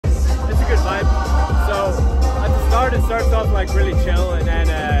part, it starts off like really chill, and then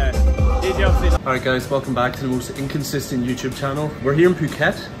DJ obviously. Alright guys, welcome back to the most inconsistent YouTube channel. We're here in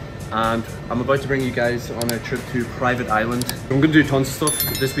Phuket, and I'm about to bring you guys on a trip to Private Island. I'm going to do tons of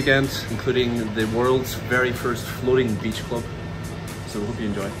stuff this weekend, including the world's very first floating beach club. So hope you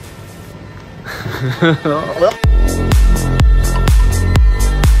enjoy. Well.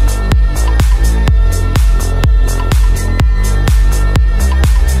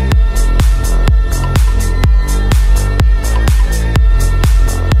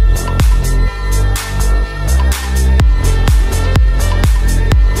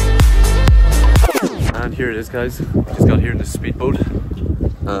 Here it is, guys. We just got here in the speedboat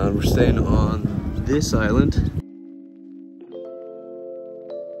and we're staying on this island.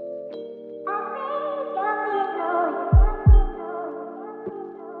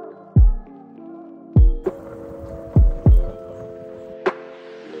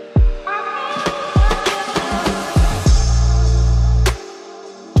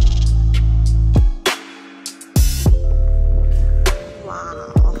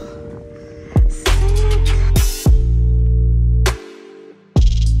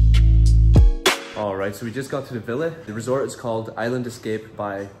 Alright, so we just got to the villa. The resort is called Island Escape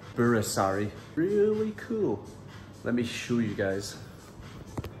by Burasari. Really cool. Let me show you guys.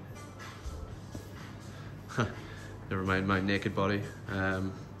 Never mind my naked body.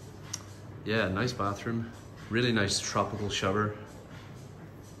 Yeah, nice bathroom. Really nice tropical shower.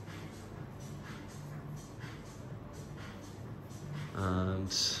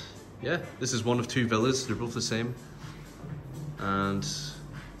 And yeah, this is one of two villas. They're both the same. And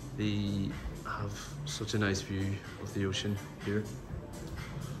the have such a nice view of the ocean here.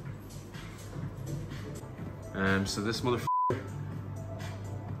 So this motherfucker,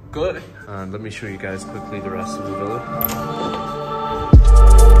 good. And let me show you guys quickly the rest of the villa.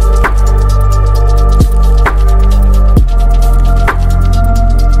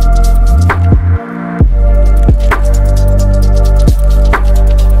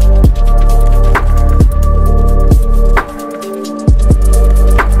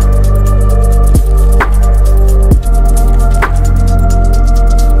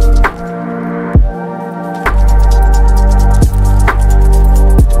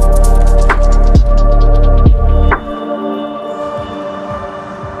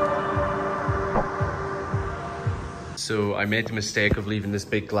 So I made the mistake of leaving this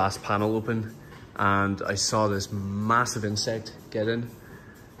big glass panel open and I saw this massive insect get in.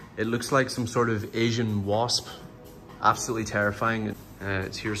 It looks like some sort of Asian wasp. Absolutely terrifying.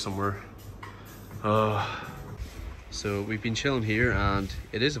 It's here somewhere. So we've been chilling here and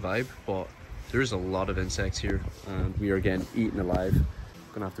it is a vibe, but there's a lot of insects here and we are getting eaten alive.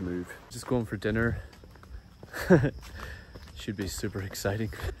 Gonna have to move. Just going for dinner. Should be super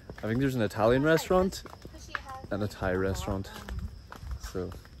exciting. I think there's an Italian restaurant and a Thai restaurant, so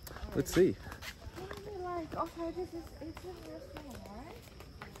let's see.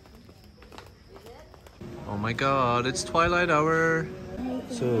 Oh my god, it's twilight hour.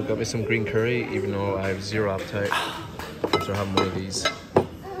 So got me some green curry, even though I have zero appetite after having one of these.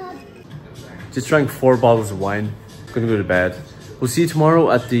 Just drank 4 bottles of wine. Gonna go to bed. We'll see you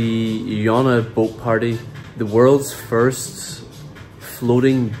tomorrow at the Yona boat party, the world's first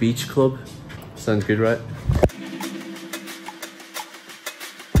floating beach club. Sounds good, right?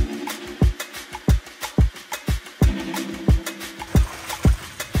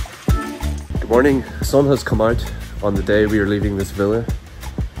 Morning. The sun has come out on the day we are leaving this villa,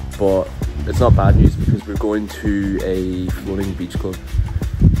 but it's not bad news because we're going to a floating beach club.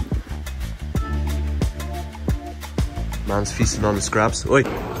 Man's feasting on the scraps. Oi!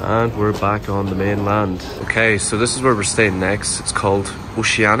 And we're back on the mainland. Okay, so this is where we're staying next. It's called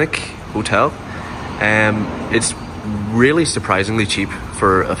Oceanic Hotel. It's really surprisingly cheap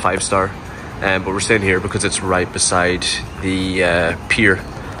for a 5-star, but we're staying here because it's right beside the pier,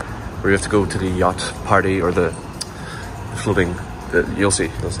 where you have to go to the yacht party or the floating, you'll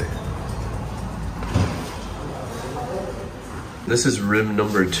see. This is room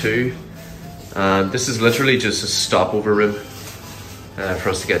number 2. This is literally just a stopover room for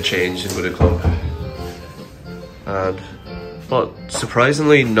us to get changed and go to the club. But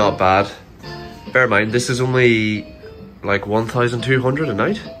surprisingly not bad. Bear in mind, this is only like 1,200 a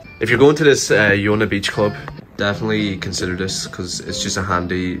night. If you're going to this Yona Beach Club, definitely consider this because it's just a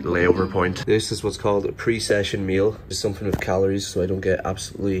handy layover point. This is what's called a pre-session meal. It's something with calories so I don't get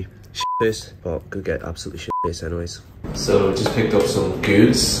absolutely shit-faced, but could get absolutely shit-faced anyways. So just picked up some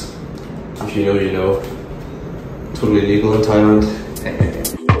goods. If you know, you know. Totally legal in Thailand.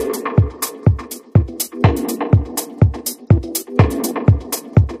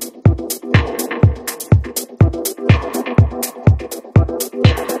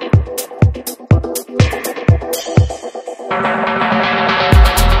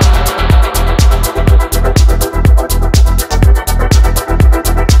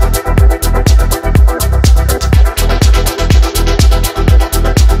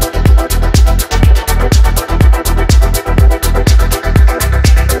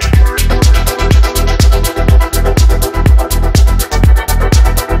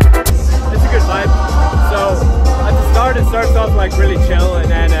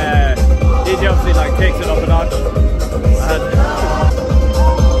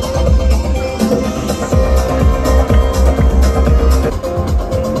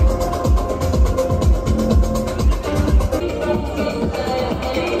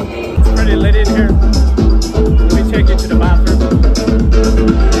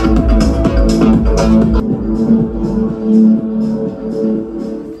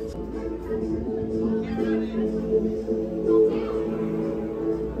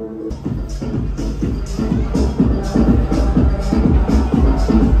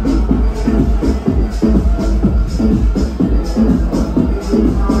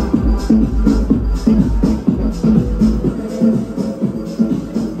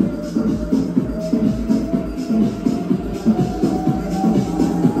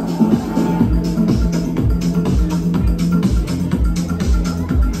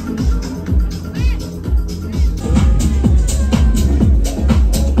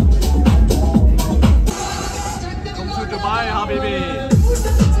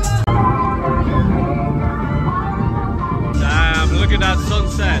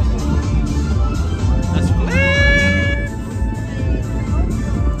 sunset. That's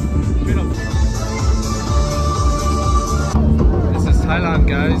This is Thailand,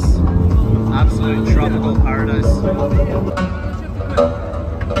 guys. Absolute tropical paradise.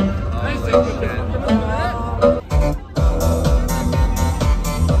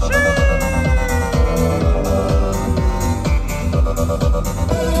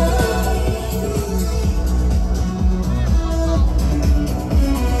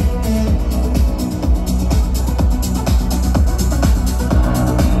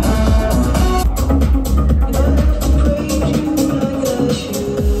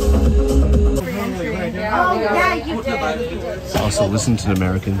 Oh, also listen to the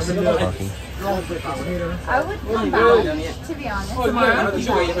Americans talking. I would come back, to be honest. Tomorrow? We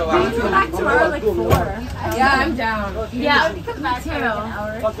can come back tomorrow like 4. Yeah, I'm down. Yeah, we come back for like an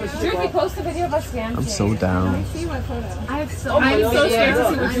hour. Trudy, post a video of us dancing. I'm so down. I'm so scared to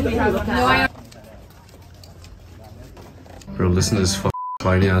see what Trudy has with that. Bro, listen to this fucking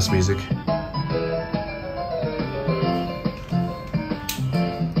clowny ass music.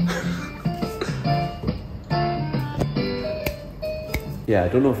 Yeah, I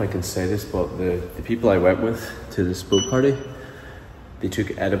don't know if I can say this, but the people I went with to this boat party, they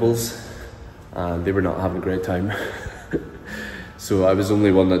took edibles and they were not having a great time. So I was the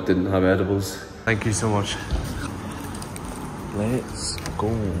only one that didn't have edibles. Thank you so much. Let's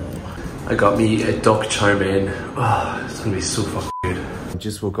go. I got me a duck chow mein. Oh, it's gonna be so fucking good. I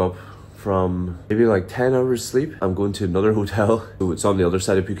just woke up from maybe like 10 hours sleep. I'm going to another hotel. So it's on the other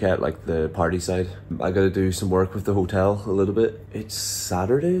side of Phuket, like the party side. I gotta do some work with the hotel a little bit. It's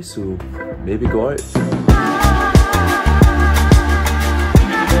Saturday, so maybe go out.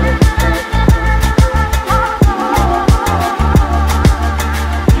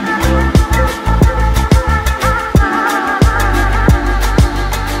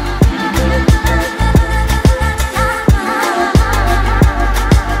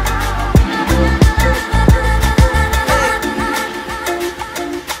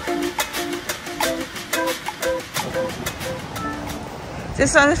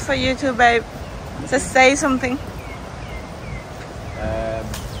 This one is for you too, babe. Just say something.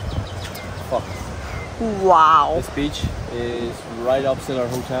 Fuck. Wow. This beach is right opposite our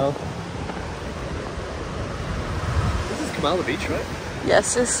hotel. This is Kamala Beach, right?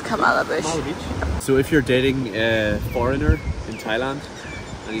 Yes, this is Kamala Beach. Kamala Beach. So if you're dating a foreigner in Thailand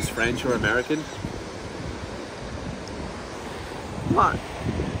and he's French or American, What?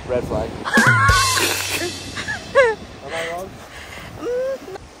 red flag. Am I wrong?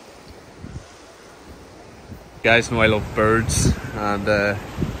 Guys know I love birds, and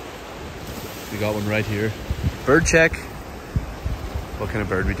we got one right here. Bird check. What kind of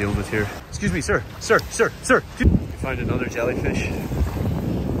bird are we dealing with here? Excuse me, sir. Sir. We found another jellyfish.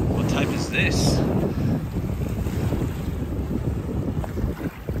 What type is this?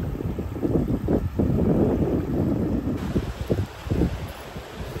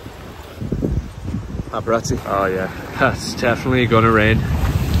 Paparazzi. Oh yeah, that's definitely gonna rain.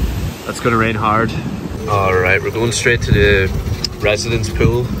 That's gonna rain hard. All right, we're going straight to the residence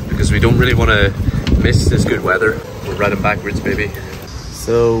pool because we don't really want to miss this good weather. We're riding backwards, baby.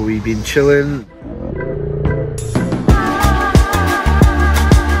 So we've been chilling.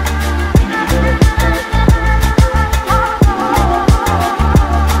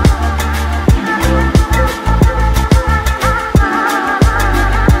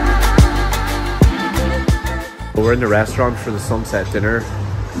 We're in the restaurant for the sunset dinner,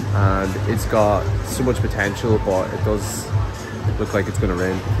 and it's got so much potential, but it does look like it's gonna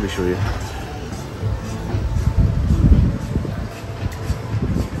rain. Let me show you.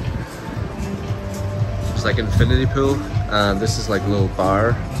 It's like an infinity pool, and this is like a little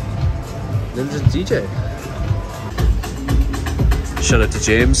bar. And then there's a DJ. Shout out to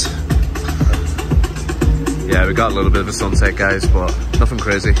James. Yeah, we got a little bit of a sunset, guys, but nothing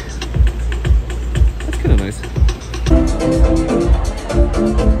crazy. That's kind of nice.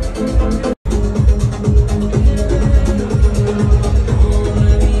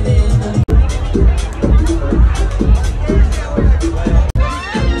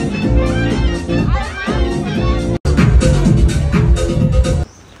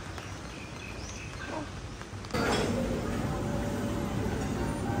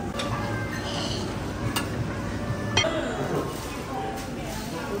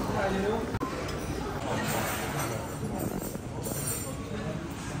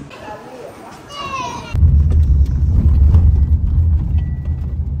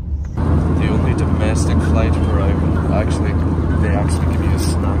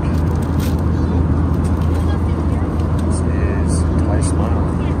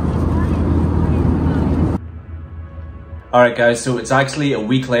 Alright guys, so it's actually a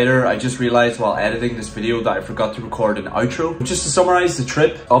week later. I just realized while editing this video that I forgot to record an outro. Just to summarize the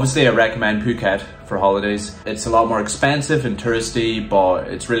trip, obviously I recommend Phuket for holidays. It's a lot more expensive and touristy, but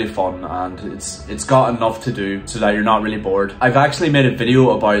it's really fun and it's got enough to do so that you're not really bored. I've actually made a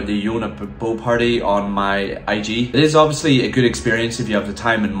video about the Yona boat party on my IG. It is obviously a good experience if you have the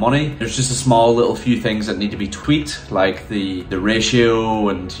time and money. There's just a small little few things that need to be tweaked, like the ratio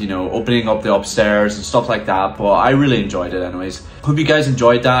and, you know, opening up the upstairs and stuff like that, but I really enjoyed it anyways. Hope you guys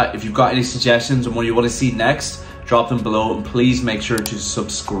enjoyed that. If you've got any suggestions on what you want to see next, drop them below and please make sure to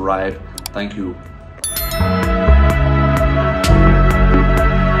subscribe. Thank you.